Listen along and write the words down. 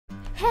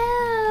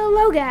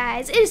Hello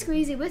guys, it is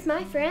Squezzy with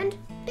my friend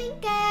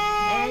Pinker.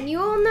 and you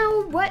all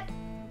know what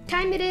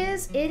time it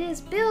is. It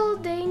is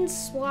building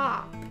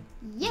swap.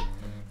 Yep.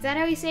 Is that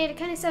how you say it? It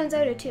kind of sounds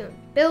out of tune.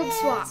 Build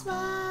swap.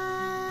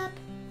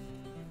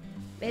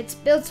 It's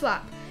build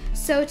swap.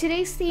 So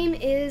today's theme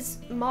is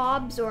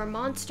mobs or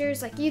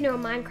monsters, like you know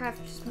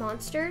Minecraft's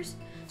monsters.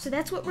 So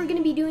that's what we're going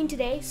to be doing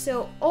today.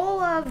 So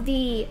all of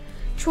the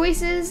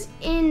choices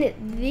in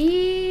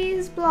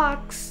these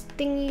blocks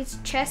thingies,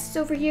 chests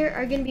over here,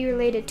 are going to be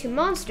related to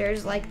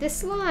monsters like this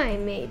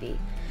slime maybe.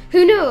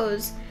 Who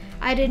knows?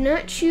 I did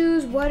not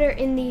choose what are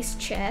in these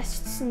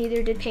chests,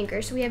 neither did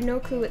Pinker, so we have no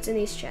clue what's in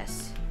these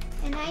chests.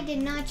 And I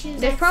did not choose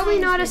There's that probably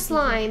slimes not a would be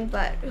slime, here.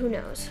 but who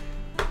knows?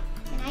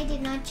 And I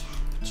did not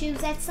choose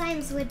that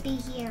slimes would be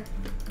here.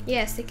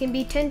 Yes, they can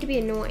tend to be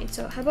annoying.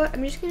 So how about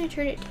I'm just going to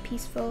turn it to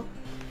peaceful.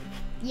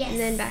 Yes. And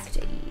then back to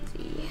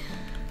easy.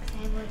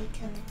 I've already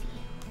turned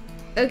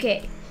it.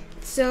 Okay,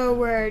 so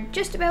we're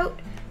just about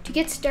to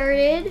get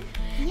started.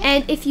 Yep.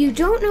 And if you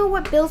don't know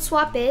what build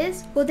swap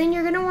is, well then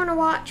you're gonna want to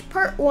watch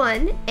part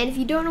 1. And if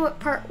you don't know what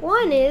part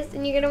 1 is,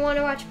 then you're gonna want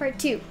to watch part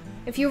 2.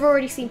 If you've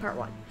already seen part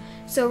 1.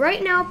 So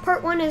right now,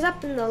 part 1 is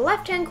up in the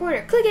left-hand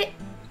corner. Click it.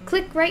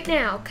 Click right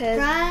now, because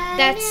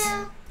that's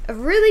a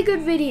really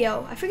good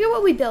video. I forget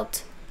what we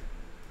built.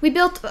 We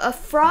built a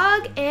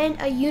frog and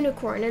a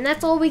unicorn, and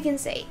that's all we can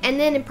say. And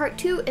then in part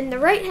 2, in the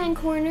right-hand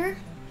corner,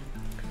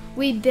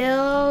 we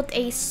built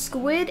a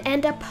squid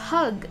and a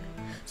pug.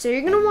 So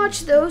you're gonna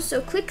watch those,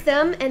 so click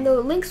them, and the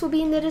links will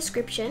be in the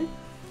description.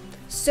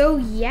 So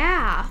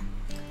yeah.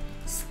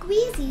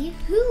 Squeezy,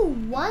 who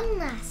won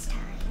last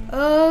time?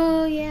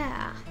 Oh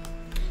yeah.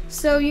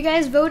 So you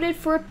guys voted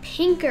for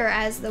Pinker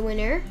as the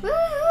winner.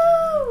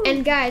 Woohoo!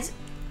 And guys,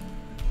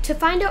 to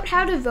find out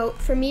how to vote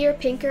for me or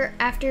Pinker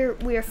after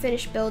we are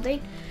finished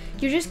building,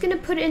 you're just gonna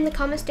put it in the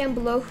comments down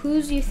below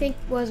whose you think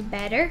was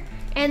better.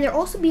 And there'll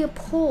also be a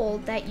poll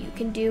that you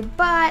can do,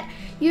 but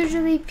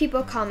usually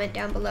people comment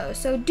down below.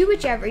 So do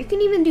whichever. You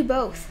can even do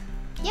both.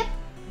 Yep.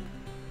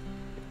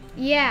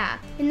 Yeah.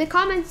 In the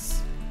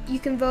comments, you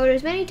can vote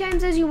as many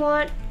times as you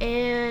want,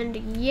 and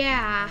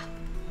yeah.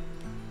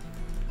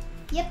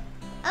 Yep.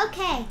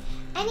 Okay.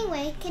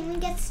 Anyway, can we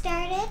get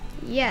started?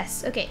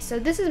 Yes. Okay, so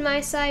this is my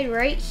side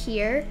right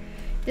here.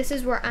 This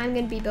is where I'm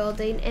going to be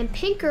building, and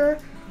Pinker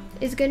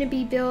is going to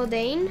be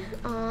building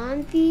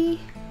on the...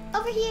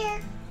 Over here.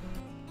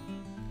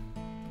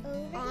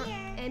 Over here.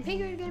 And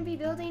Pinker is going to be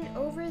building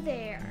over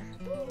there.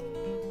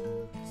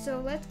 Ooh.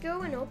 So let's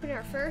go and open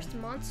our first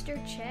monster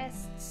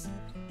chests.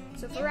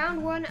 So for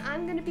round 1,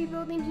 I'm going to be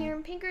building here,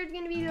 and Pinker is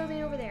going to be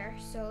building over there.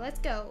 So let's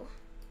go.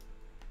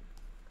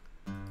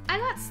 I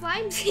got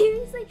slime,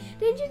 seriously?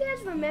 Didn't you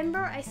guys remember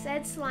I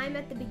said slime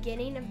at the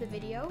beginning of the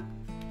video?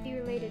 Be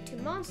related to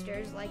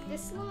monsters like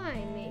this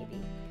slime,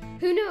 maybe.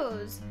 Who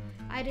knows?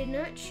 I did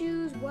not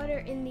choose what are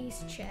in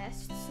these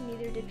chests,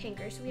 neither did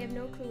Pinker, so we have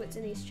no clue what's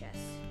in these chests.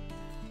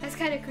 That's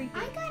kind of creepy.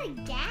 I got a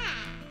gas.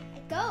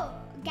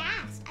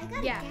 I got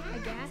a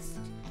gas.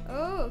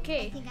 Oh,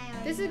 okay. I think I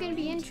already This is going to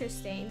be know.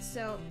 interesting.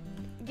 So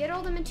get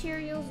all the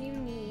materials you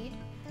need.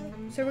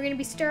 So we're going to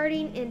be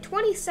starting in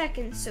 20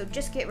 seconds, so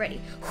just get ready.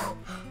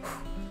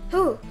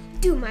 Oh,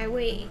 do my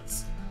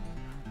weights.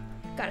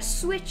 Gotta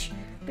switch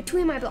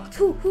between my blocks.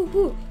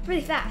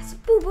 Really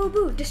fast. Boo, boo,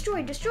 boo.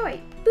 Destroy, destroy.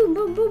 Boom,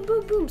 boom, boom,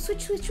 boom, boom.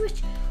 Switch, switch,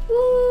 switch.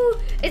 Woo!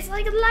 It's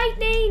like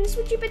lightning.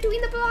 Switching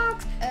between the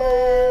blocks.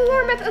 Woo!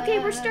 Warm up. Okay,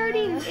 we're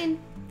starting in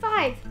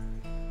 5,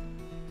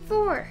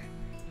 4,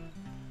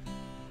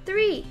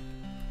 3,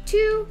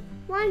 2,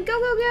 1. Go,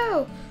 go,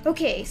 go.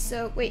 Okay,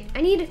 so wait.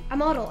 I need a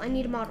model.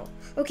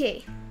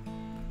 Okay,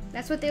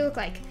 that's what they look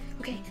like.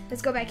 Okay,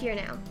 let's go back here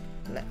now.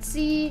 Let's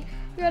see.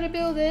 We gotta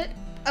build it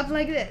up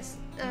like this.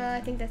 I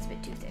think that's a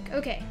bit too thick.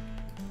 Okay.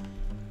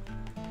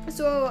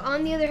 So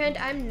on the other hand,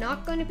 I'm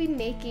not going to be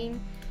making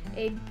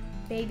a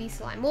baby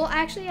slime. Well,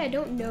 actually, I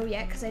don't know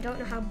yet because I don't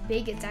know how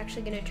big it's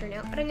actually going to turn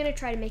out, but I'm going to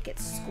try to make it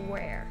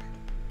square.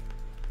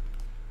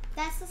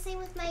 That's the same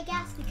with my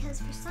gas because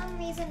for some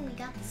reason we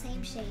got the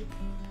same shape.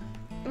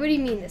 What do you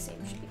mean the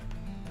same shape?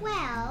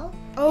 Well,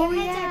 Oh,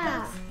 their heads yeah.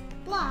 are both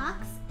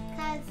blocks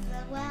because,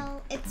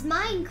 well, it's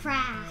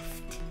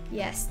Minecraft.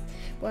 Yes.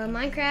 Well,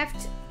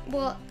 Minecraft,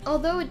 well,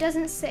 although it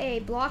doesn't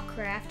say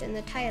Blockcraft in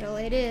the title,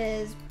 it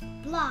is,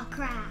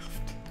 Blockcraft.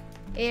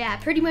 yeah,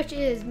 pretty much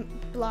is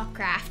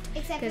Blockcraft.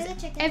 Except for the 'cause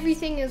chickens.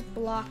 everything is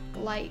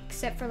block-like,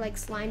 except for like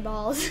slime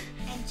balls.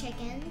 And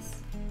chickens.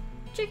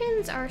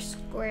 Chickens are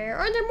square,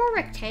 or they're more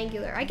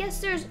rectangular. I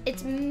guess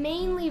it's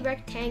mainly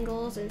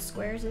rectangles and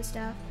squares and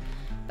stuff,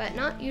 but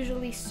not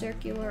usually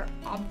circular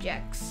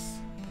objects.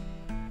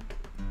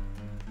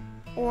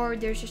 Or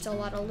there's just a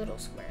lot of little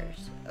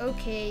squares.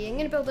 Okay, I'm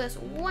gonna build this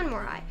one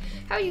more high.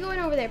 How are you going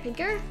over there,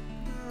 Pinker?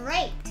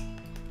 Great.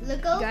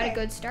 Look over. Got a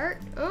good start?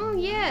 Oh,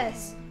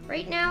 yes.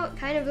 Right now, it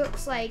kind of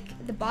looks like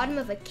the bottom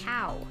of a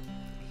cow.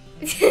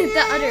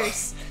 The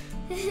udders.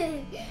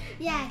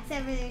 Yeah,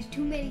 except for there's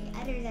too many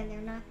udders and they're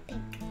not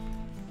pink.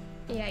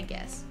 Yeah, I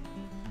guess.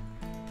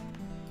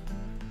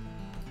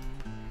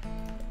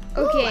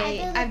 Ooh,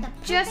 Okay, I built I've the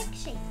just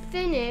perfect shape.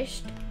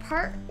 finished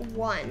part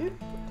 1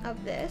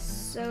 of this,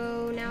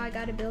 so now I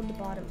gotta build the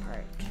bottom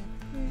part.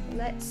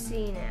 Let's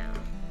see now.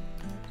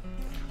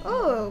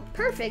 Oh,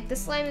 perfect. The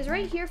slime is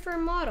right here for a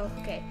model.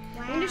 Okay,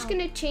 Wow. I'm just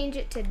gonna change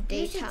it to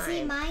You should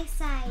see daytime. my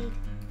side.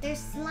 There's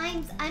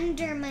slimes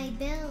under my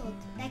build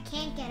that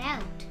can't get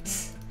out.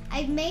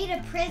 I've made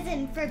a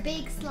prison for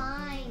big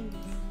slimes.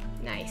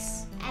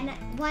 Nice. And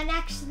one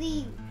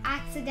actually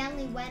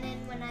accidentally went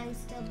in when I was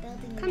still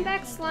building. Come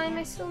back, slime.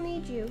 I still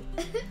need you.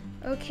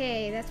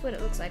 Okay, that's what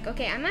it looks like.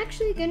 Okay, I'm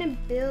actually gonna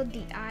build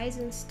the eyes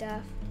and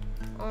stuff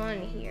on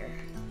here.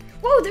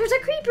 Whoa, there's a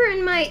creeper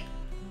in my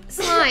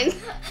slime.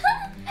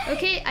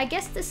 Okay, I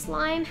guess the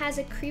slime has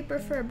a creeper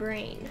for a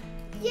brain.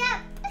 Yep.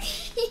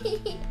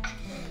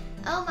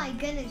 Oh my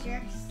goodness,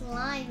 your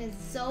slime is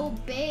so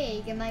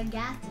big and my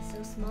gas is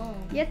so small.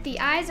 Yet the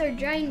eyes are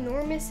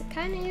ginormous. It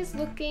kind of is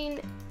looking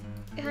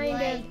kind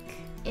Like of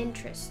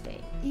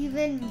interesting.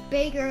 even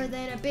bigger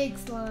than a big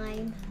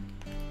slime.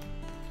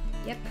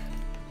 Yep,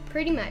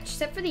 pretty much.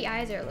 Except for the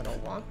eyes are a little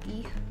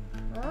wonky.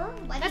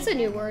 What That's is a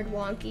new it? word,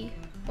 wonky.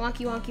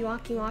 Wonky, wonky,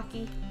 wonky,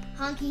 wonky.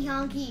 Honky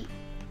honky.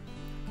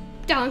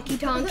 Donkey,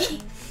 donkey.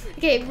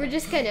 Okay, we're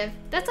just kind of,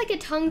 that's like a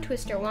tongue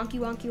twister. Wonky,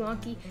 wonky,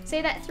 wonky.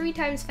 Say that 3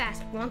 times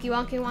fast. Wonky,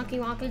 wonky, wonky,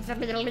 wonky. Say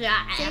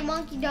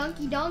wonky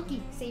donkey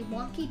donkey. Say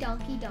wonky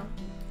donkey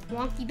donkey.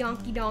 Wonky,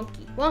 donkey,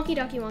 donkey. Wonky,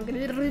 donkey, wonky.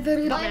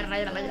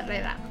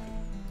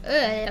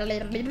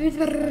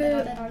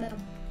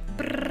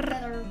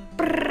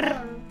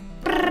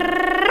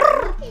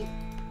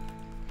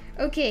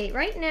 Okay,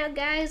 right now,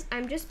 guys,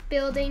 I'm just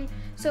building.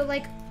 So,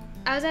 like,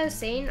 as I was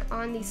saying,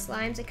 on these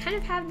slimes, I kind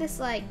of have this,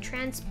 like,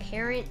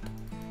 transparent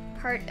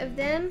part of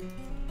them,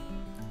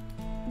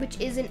 which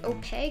isn't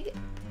opaque.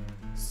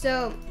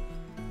 So,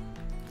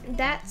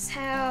 that's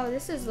how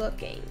this is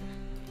looking.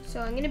 So,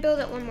 I'm going to build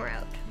it one more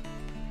out.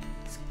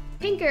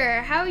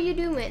 Pinker, how are you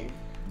doing?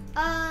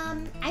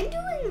 I'm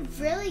doing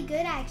really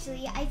good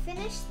actually. I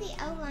finished the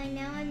outline.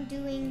 Now I'm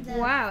doing the.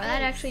 Wow, that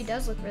face. actually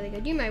does look really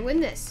good. You might win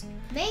this.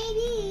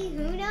 Maybe.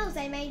 Who knows?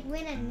 I might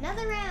win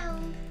another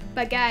round.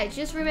 But guys,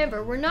 just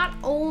remember, we're not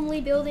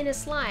only building a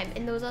slime.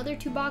 In those other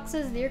 2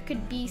 boxes, there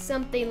could be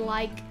something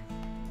like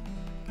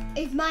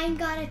If mine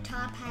got a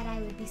top hat,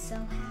 I would be so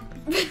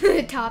happy.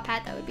 a top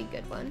hat. That would be a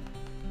good one.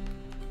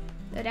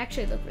 That'd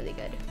actually look really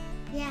good.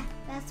 Yeah,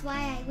 that's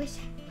why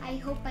I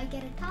hope I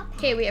get a top hat.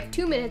 Okay, we have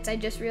 2 minutes. I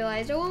just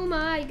realized. Oh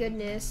my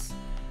goodness.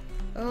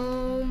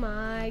 Oh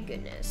my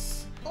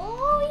goodness.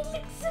 Oh, he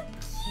looks so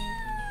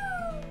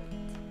cute.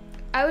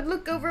 I would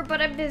look over,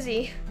 but I'm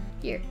busy.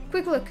 Here,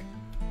 quick look.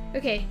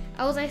 Okay,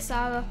 all I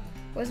saw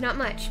was not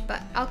much,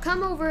 but I'll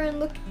come over and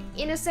look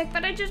in a sec,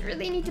 but I just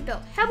really need to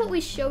build. How about we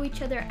show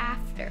each other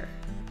after?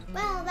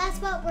 Well, that's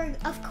what we're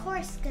of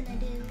course gonna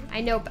do. I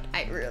know, but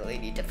I really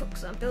need to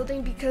focus on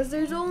building because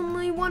there's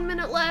only 1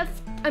 minute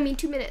left. I mean,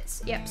 2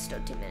 minutes. Yep, still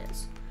 2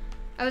 minutes.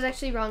 I was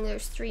actually wrong.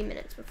 There's 3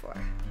 minutes before.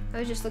 I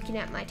was just looking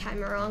at my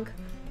timer wrong.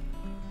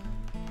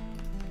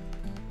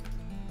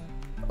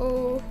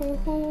 Oh, ho,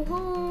 ho,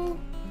 ho.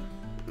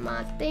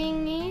 My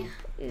thingy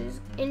is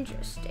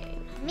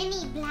interesting.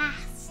 Mini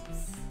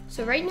blasts.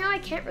 So right now I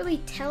can't really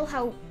tell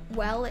how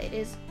well it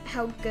is,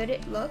 how good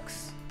it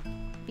looks,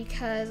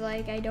 because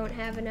like I don't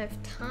have enough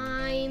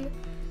time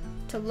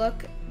to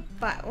look.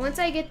 But once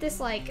I get this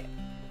like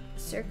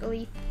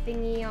circly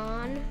thingy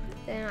on,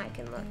 then I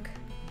can look.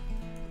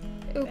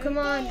 Oh, come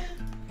on. Okay.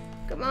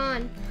 Come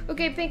on.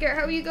 Okay, Pinker,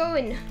 how are you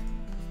going?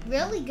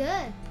 Really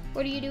good.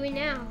 What are you doing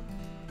now?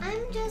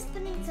 I'm just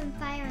putting some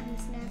fire on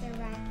this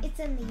netherrack. It's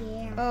in the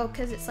air. Oh,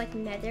 because it's like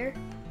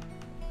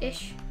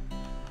nether-ish,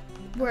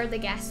 where the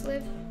ghast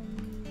live.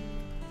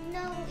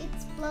 No,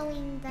 it's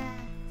blowing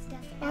the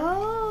stuff out.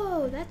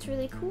 Oh, that's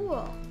really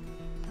cool.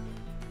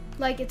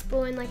 Like it's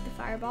blowing like the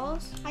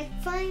fireballs. I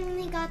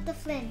finally got the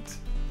flint.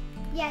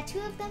 Yeah, 2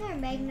 of them are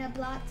magna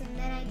blocks, and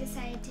then I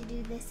decided to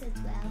do this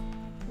as well.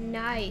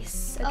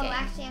 Nice. Okay. Oh,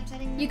 actually, I'm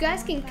setting. You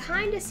guys can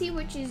kind of see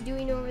what she's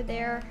doing over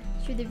there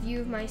through the view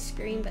of my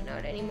screen, but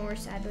not anymore,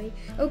 sadly.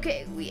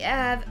 Okay, we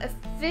have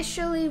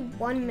officially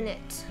 1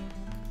 minute.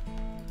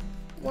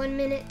 1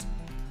 minute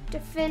to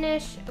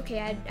finish.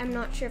 Okay, I'm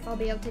not sure if I'll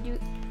be able to do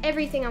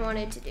everything I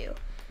wanted to do.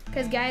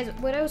 Because, guys,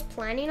 what I was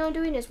planning on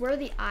doing is where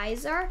the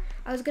eyes are,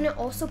 I was going to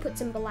also put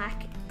some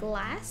black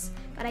glass,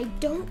 but I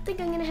don't think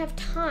I'm going to have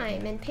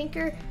time. And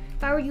Pinker,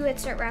 if I were you, I'd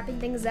start wrapping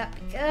things up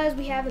because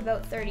we have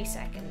about 30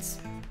 seconds.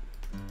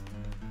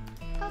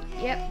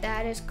 Okay. Yep,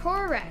 that is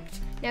correct.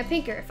 Now,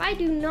 Pinker, if I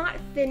do not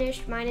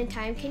finish mine in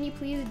time, can you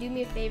please do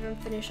me a favor and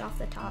finish off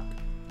the top?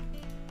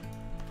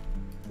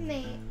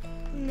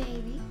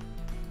 Maybe.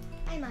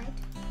 I might.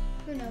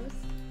 Who knows?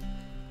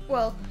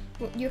 Well,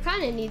 you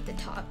kind of need the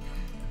top.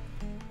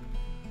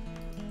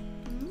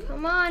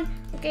 Come on.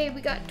 Okay,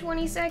 we got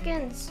 20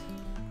 seconds.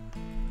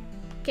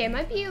 Okay, it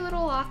might be a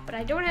little off, but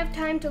I don't have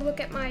time to look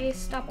at my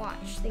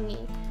stopwatch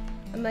thingy.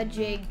 I'm a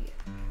jig.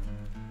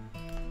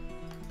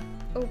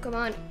 Oh, come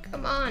on.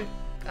 Come on.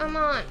 Come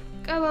on.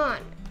 Come on.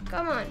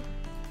 Come on.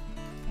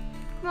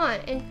 Come on.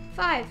 And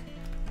 5,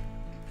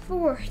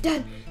 4,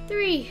 done.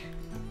 3,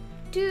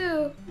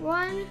 2,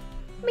 1.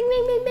 Bing,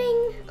 bing, bing,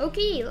 bing.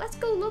 Okay, let's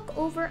go look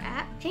over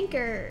at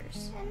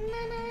Pinker's.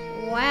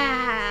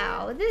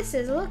 Wow, this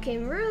is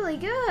looking really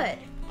good.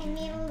 I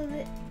made a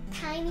little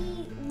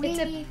tiny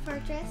baby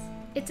fortress.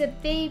 It's a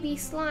baby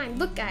slime.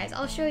 Look, guys,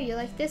 I'll show you.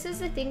 Like, this is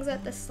the things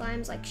that the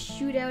slimes, like,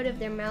 shoot out of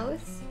their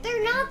mouths.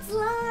 They're not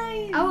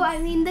slimes. Oh, I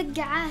mean the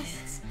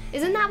gas.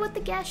 Isn't that what the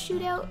gas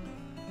shoot out?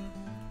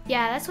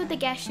 Yeah, that's what the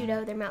gas shoot out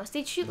of their mouths.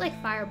 They shoot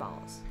like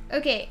fireballs.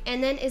 Okay,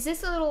 and then is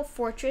this a little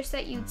fortress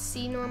that you'd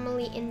see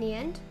normally in the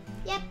end?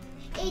 Yep,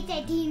 it's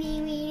a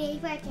teeny weeny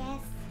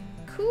fortress.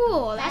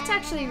 Cool, that's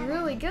actually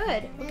really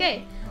good.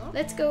 Okay,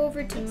 let's go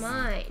over to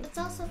mine. It's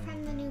also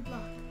from the new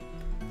block.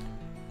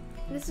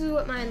 This is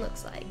what mine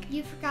looks like.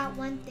 You forgot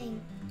one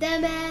thing. The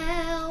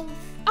mouth.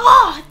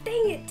 Oh,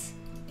 dang it.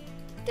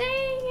 Dang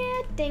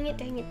it, dang it,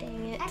 dang it,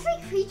 dang it. Every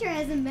creature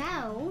has a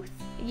mouth.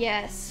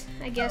 Yes,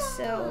 I guess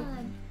so.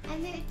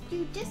 And then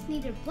you just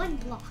needed one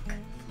block.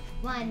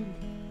 One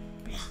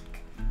block.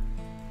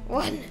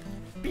 One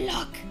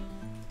block.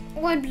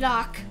 One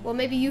block. Well,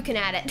 maybe you can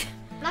add it.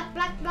 Block,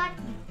 block, block.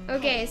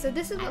 Okay, so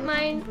this is what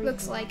mine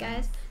looks like,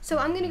 guys. So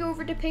I'm gonna go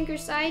over to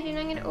Pinker's side and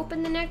I'm gonna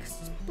open the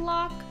next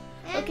block.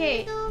 And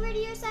Okay. go over to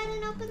your side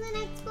and open the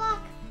next block.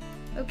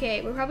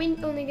 Okay, we're probably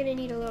only gonna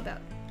need a little bit.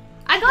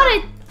 I got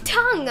a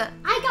tongue!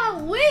 I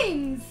got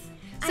wings.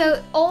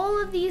 So all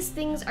of these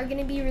things are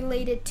gonna be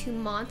related to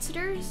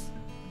monsters.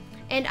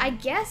 And I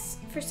guess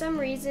for some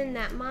reason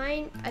that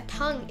mine, a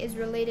tongue, is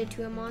related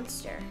to a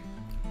monster.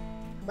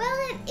 Well,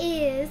 it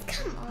is.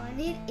 Come on,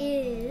 it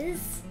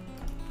is.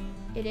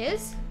 It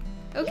is?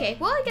 Okay,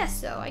 well I guess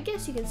so. I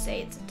guess you can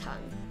say it's a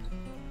tongue.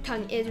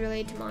 Tongue is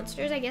related to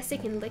monsters. I guess they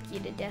can lick you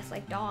to death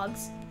like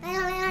dogs.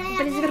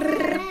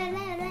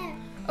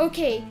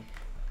 Okay.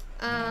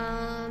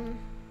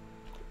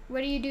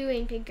 What are you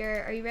doing,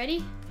 Pinker? Are you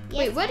ready?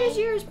 Yes, Wait, what is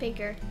yours,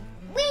 Pinker?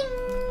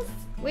 Wings.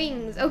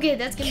 Wings. Okay,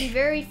 that's gonna be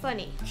very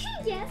funny.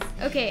 Yes.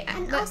 Okay,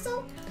 And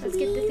also, let's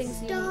get the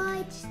things you need.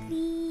 dodge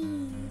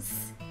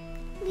these.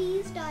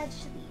 Please dodge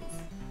these.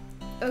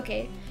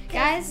 Okay, 'Cause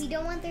guys, we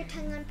don't want their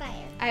tongue on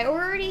fire. I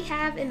already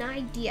have an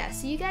idea.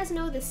 So you guys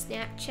know the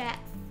Snapchat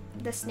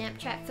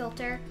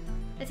filter?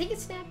 I think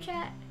it's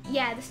Snapchat.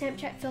 Yeah, the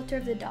Snapchat filter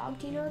of the dog.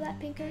 Do you know that,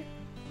 Pinker?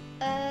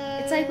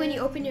 It's like when you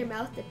open your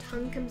mouth, the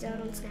tongue comes out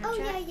on Snapchat. Oh,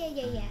 yeah.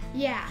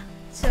 Yeah,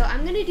 so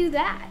I'm gonna do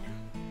that.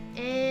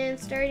 And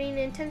starting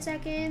in 10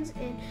 seconds,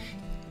 and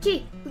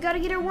okay, we gotta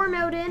get our worm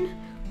out in.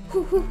 I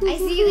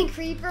see the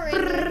creeper in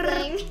the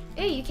thing.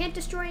 Hey, you can't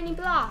destroy any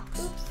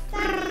blocks. Oops,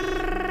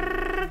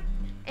 sorry.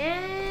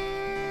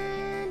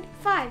 And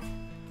 5,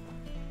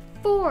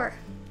 4,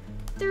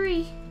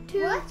 3,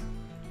 2, What?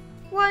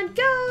 1,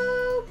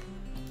 go!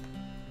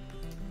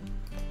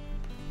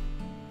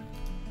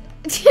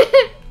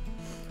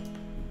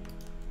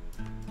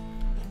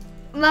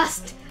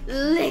 Must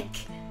lick.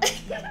 I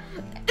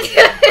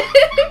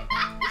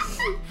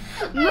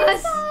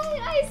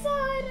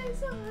saw it.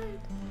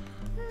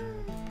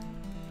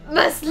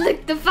 Must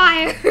lick the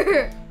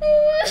fire.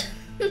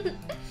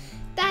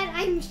 That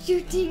I'm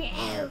shooting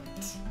out.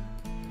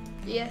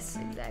 Yes,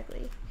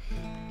 exactly.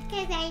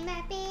 'Cause I'm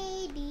a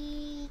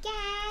baby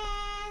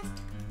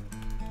ghast.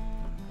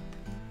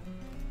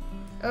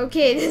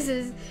 Okay, this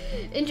is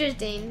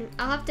interesting.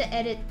 I'll have to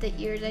edit the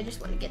ears. I just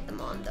want to get them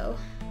on though.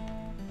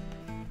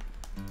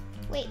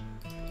 Wait,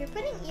 you're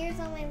putting ears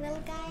on my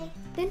little guy?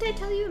 Didn't I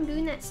tell you I'm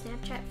doing that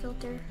Snapchat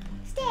filter?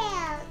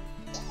 Still,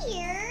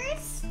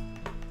 ears?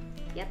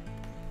 Yep.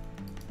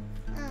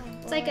 Oh,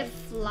 It's like a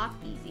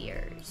floppy's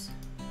ears.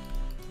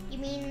 You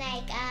mean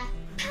like a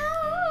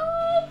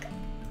pug?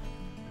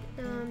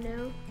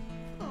 No.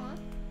 Aw, I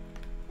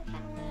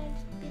kind of wanted it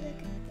to be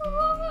like a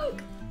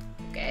pug.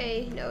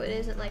 Okay, no, it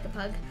isn't like a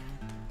pug.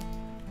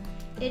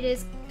 It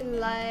is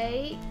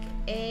like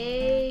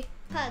a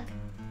Pug.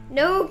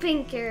 no,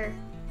 Pinker.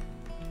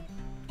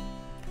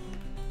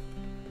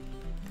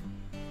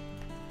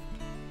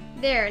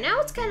 There, now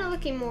it's kind of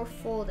looking more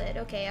folded.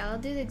 Okay, I'll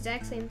do the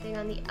exact same thing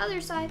on the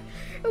other side.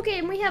 Okay,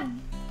 and we have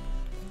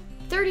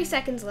 30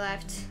 seconds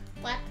left.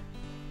 What?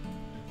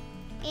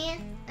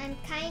 And I'm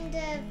kind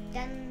of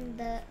done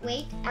the,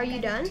 wait. Are you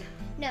done?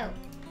 No.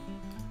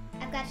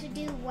 I've got to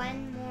do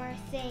one more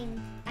thing.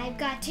 I've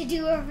got to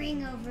do a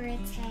ring over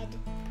its head.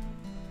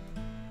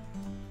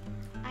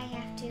 I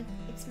have to.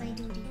 It's my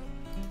duty.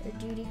 Your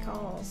duty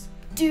calls.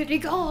 Duty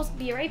calls.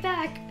 Be right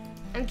back.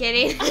 I'm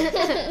kidding.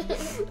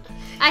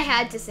 I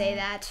had to say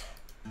that.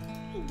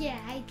 Yeah,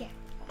 I get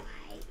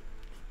why.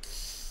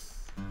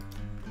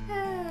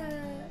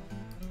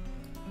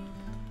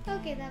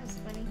 Okay, that was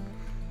funny.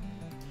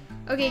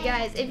 Okay,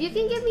 guys, if you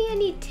can give me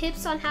any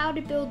tips on how to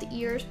build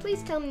ears,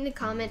 please tell me in the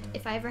comment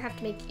if I ever have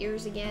to make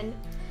ears again.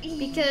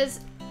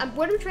 Because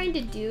what I'm trying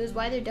to do is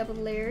why they're double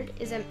layered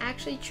is I'm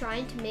actually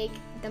trying to make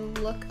them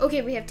look.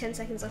 Okay, we have 10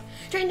 seconds left.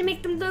 Trying to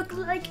make them look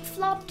like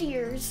flopped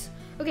ears.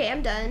 Okay,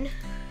 I'm done.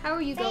 How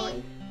are you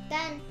going?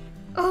 Done.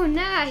 Oh,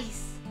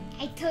 nice.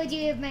 I told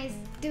you it was my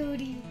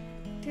duty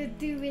to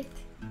do it.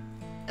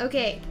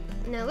 Okay,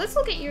 now let's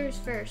look at yours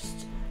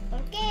first.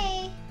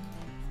 Okay.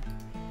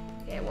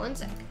 Okay, 1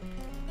 sec.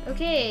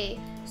 Okay,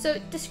 So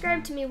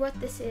describe to me what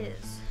this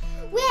is.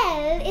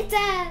 Well, it's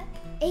a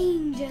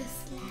angel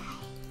slime.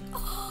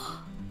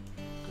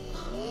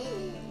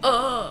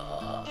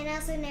 And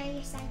also now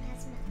your slime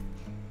has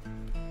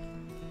mouth.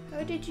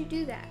 How did you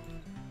do that?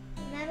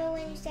 Remember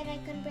when you said I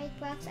couldn't break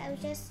blocks? I was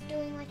just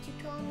doing what you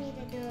told me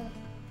to do.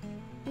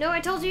 No,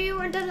 I told you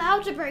weren't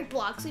allowed to break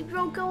blocks. You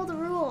broke all the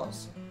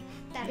rules.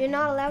 You're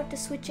not allowed to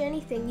switch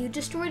anything. You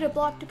destroyed a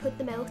block to put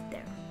them out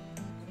there.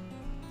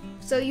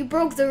 So you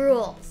broke the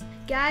rules.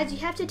 Guys, you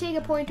have to take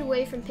a point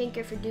away from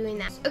Pinker for doing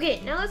that. Okay,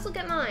 now let's look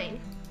at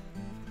mine.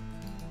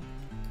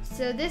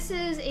 So this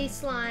is a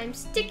slime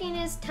sticking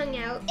his tongue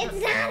out. It's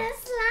not a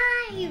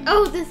slime.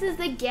 Oh, this is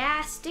the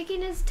gas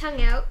sticking his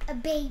tongue out. A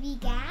baby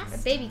gas.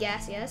 A baby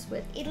gas, yes.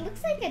 It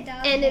looks like a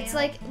dog. And it's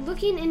like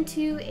looking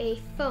into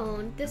a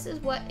phone. This is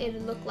what it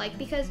would look like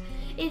because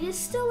it is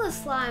still a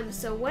slime.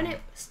 So when it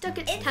stuck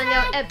its tongue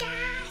out,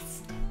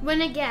 gas.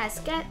 When a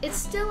gas, it's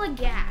still a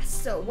gas.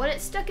 So when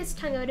it stuck its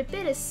tongue out, a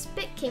bit of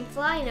spit came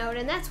flying out,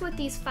 and that's what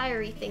these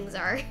fiery things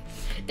are.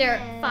 They're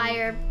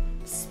fire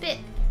spit.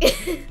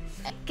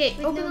 Okay,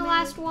 open the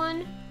last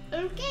one.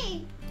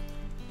 Okay.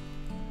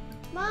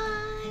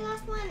 My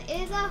last one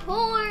is a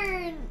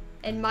horn.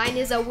 And mine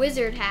is a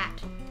wizard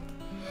hat.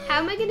 How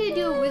am I gonna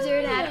do a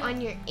wizard hat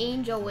on your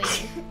angel wing?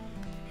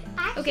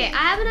 Okay,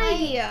 I have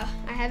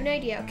an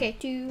idea. Okay,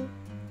 2,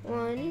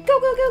 1, go,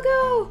 go, go,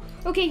 go!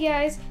 Okay,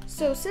 guys,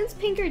 so since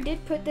Pinker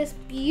did put this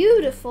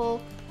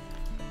beautiful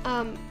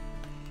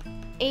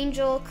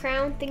angel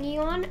crown thingy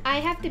on, I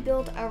have to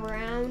build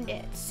around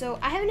it. So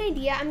I have an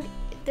idea.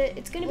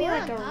 It's gonna be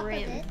like a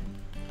rim.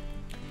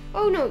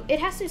 Oh no, it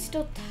has to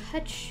still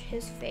touch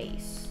his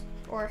face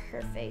or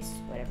her face,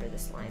 whatever the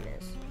slime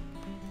is.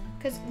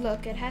 Cause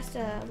look, it has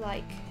to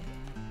like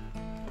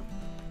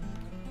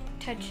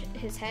touch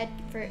his head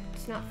for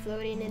it's not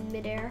floating in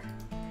midair.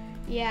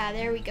 Yeah,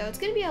 there we go. It's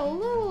gonna be a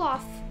little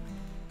off,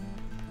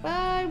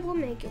 but we'll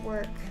make it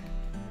work.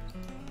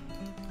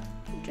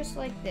 Just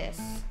like this.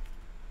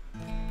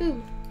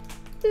 Boom,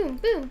 boom,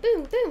 boom,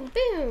 boom, boom,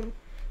 boom.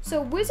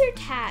 So wizard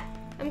hat.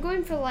 I'm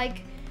going for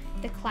like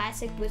the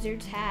classic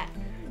wizard's hat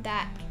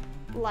that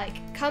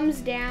like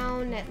comes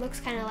down, that looks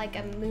kind of like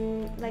a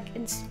moon, like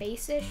in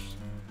space-ish.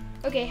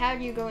 Okay, how are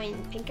you going,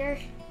 Pinker?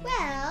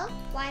 Well,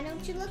 why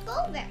don't you look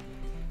over?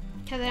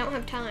 Because I don't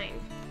have time.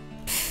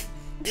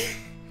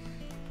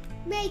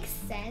 Makes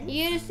sense.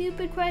 You get a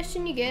stupid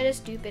question, you get a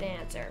stupid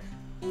answer.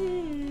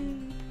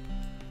 I'm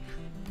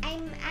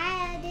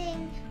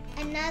adding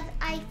another,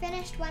 I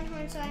finished one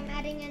horn, so I'm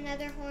adding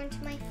another horn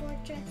to my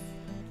fortress.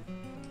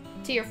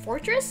 To your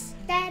fortress?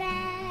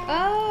 Ta-da!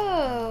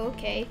 Oh,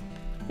 okay.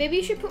 Maybe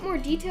you should put more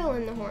detail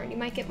in the horn. You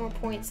might get more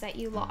points that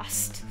you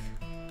lost.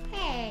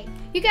 Hey.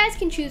 You guys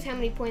can choose how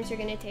many points you're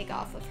going to take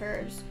off of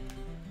hers.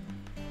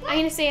 I'm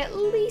going to say at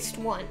least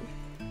 1.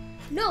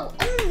 No,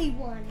 only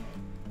 1.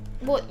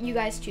 Well, you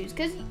guys choose,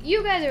 because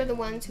you guys are the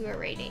ones who are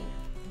rating.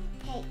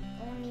 Hey,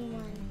 only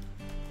 1.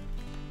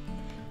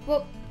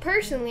 Well,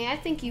 personally, I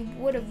think you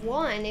would have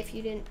won if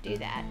you didn't do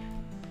that.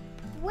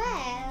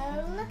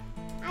 Well,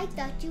 I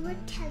thought you were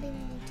telling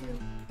me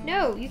to.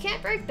 No, you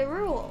can't break the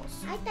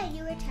rules. I thought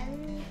you were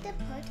telling me to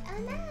put a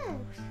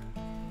mouse.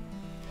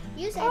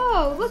 You said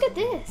Oh, look at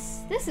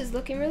this. This is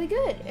looking really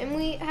good. And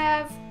we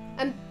have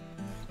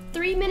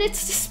 3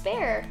 minutes to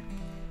spare.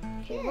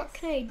 Okay, Yes. what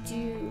can I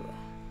do?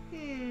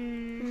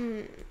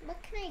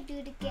 What can I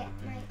do to get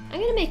my... I'm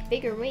going to make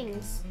bigger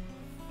wings.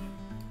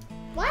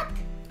 What?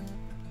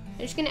 I'm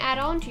just going to add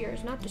on to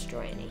yours, not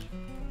destroy any.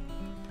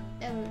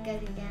 Oh,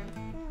 good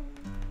again.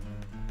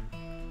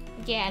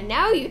 Yeah,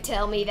 now you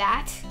tell me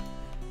that.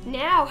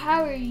 Now,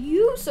 how are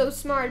you so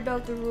smart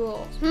about the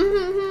rules?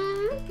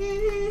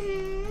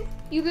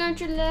 You learned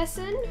your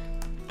lesson?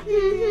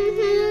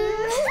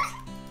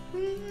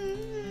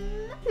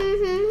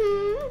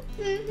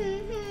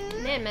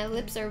 Man, my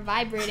lips are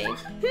vibrating.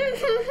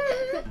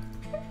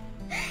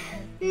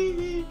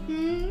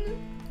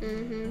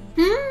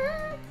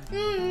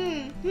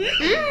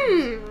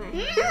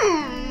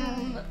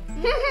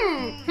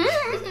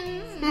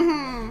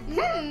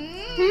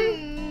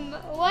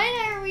 What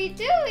are we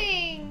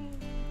doing?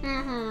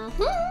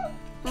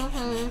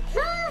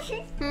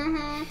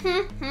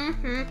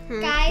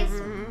 Guys,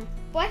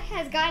 what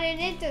has gotten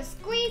into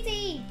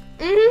Squezzy?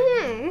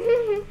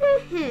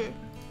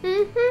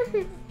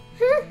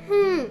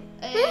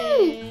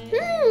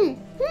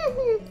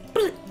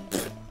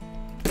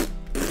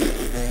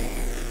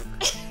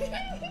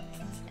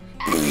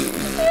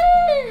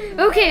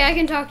 Okay, I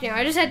can talk now.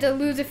 I just had to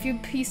lose a few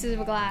pieces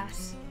of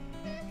glass.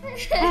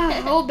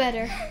 All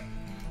better.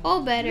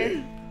 All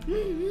better.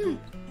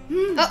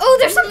 Oh,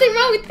 there's something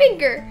wrong with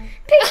Pinker.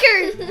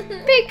 Pinker!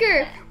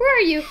 Pinker! Where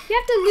are you? You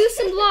have to lose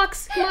some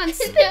blocks. Come on,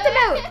 spit them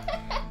out.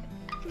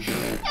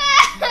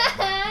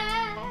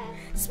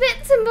 Spit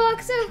some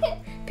blocks out.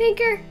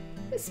 Pinker,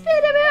 spit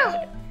them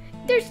out.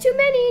 There's too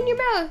many in your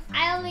mouth.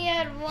 I only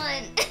had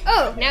 1.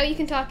 Oh, now you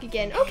can talk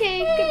again.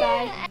 Okay,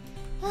 goodbye.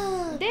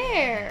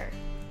 There.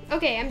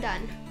 Okay, I'm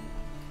done.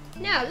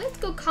 Now, let's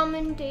go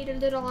commentate a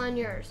little on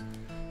yours.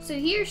 So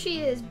here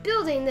she is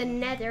building the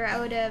nether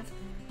out of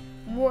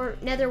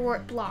nether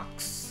wart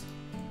blocks.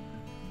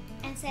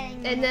 And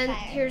setting them And on then fire.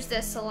 here's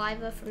the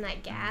saliva from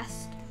that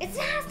gas. It's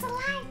not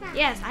saliva.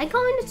 Yes, I'm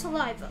calling it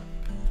saliva.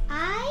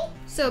 I.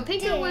 So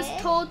Pinker was Did-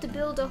 told to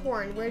build a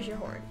horn. Where's your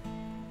horn?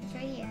 It's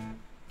right here.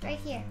 Right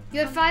here. You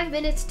had 5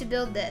 minutes to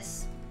build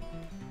this.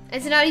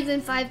 It's not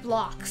even 5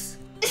 blocks.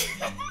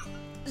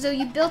 So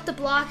you built the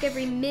block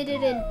every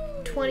minute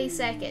and 20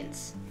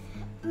 seconds.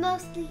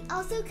 Mostly.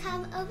 Also,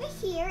 come over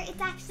here. It's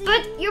actually.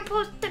 But you're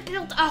supposed to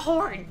build a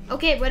horn.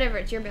 Okay, whatever,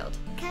 it's your build.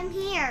 Come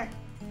here.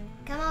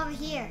 Come over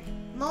here.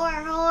 More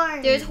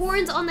horns. There's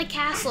horns on the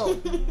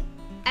castle.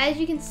 As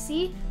you can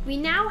see, we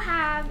now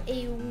have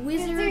a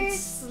wizard Wizard.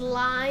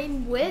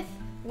 slime with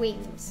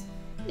wings.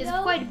 It's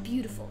No. quite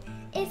beautiful.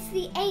 It's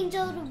the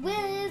angel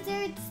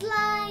wizard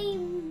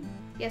slime.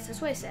 Yes,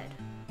 that's what I said.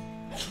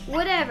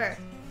 Whatever.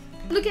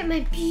 Look at my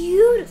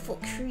beautiful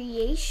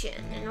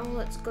creation in all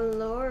its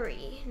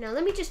glory. Now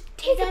let me just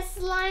take It's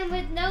a slime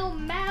with no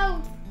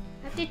mouth.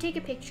 I have to take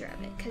a picture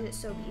of it because it's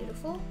so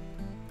beautiful.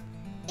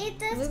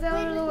 It's a Move squid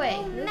out of the with way.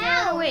 no Move mouth.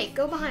 out of the way.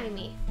 Go behind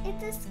me.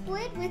 It's a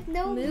squid with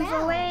no Move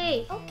mouth.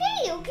 away.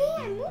 Okay,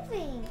 I'm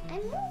moving.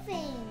 I'm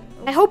moving.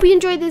 I hope you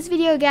enjoyed this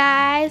video,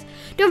 guys.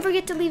 Don't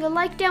forget to leave a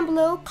like down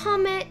below,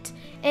 comment,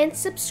 and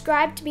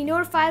subscribe to be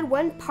notified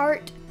when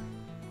part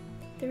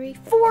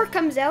 4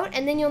 comes out,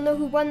 and then you'll know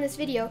who won this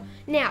video.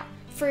 Now,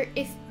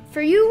 if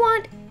you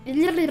want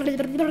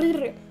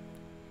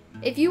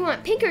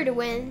Pinker to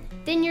win,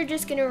 then you're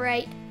just gonna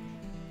write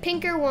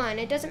Pinker won.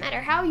 It doesn't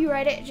matter how you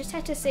write it, you just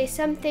have to say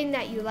something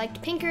that you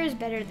liked Pinker's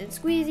better than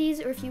Squeezy's,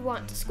 or if you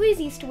want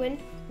Squeezy's to win,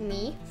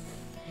 me,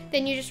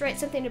 then you just write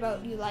something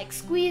about you like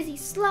Squeezy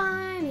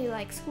slime, you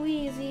like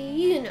Squeezy,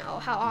 you know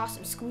how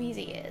awesome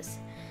Squeezy is.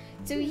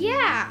 So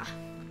yeah,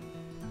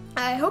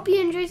 I hope you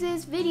enjoyed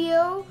this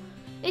video.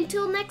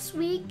 Until next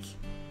week,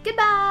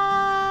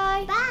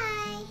 goodbye! Bye.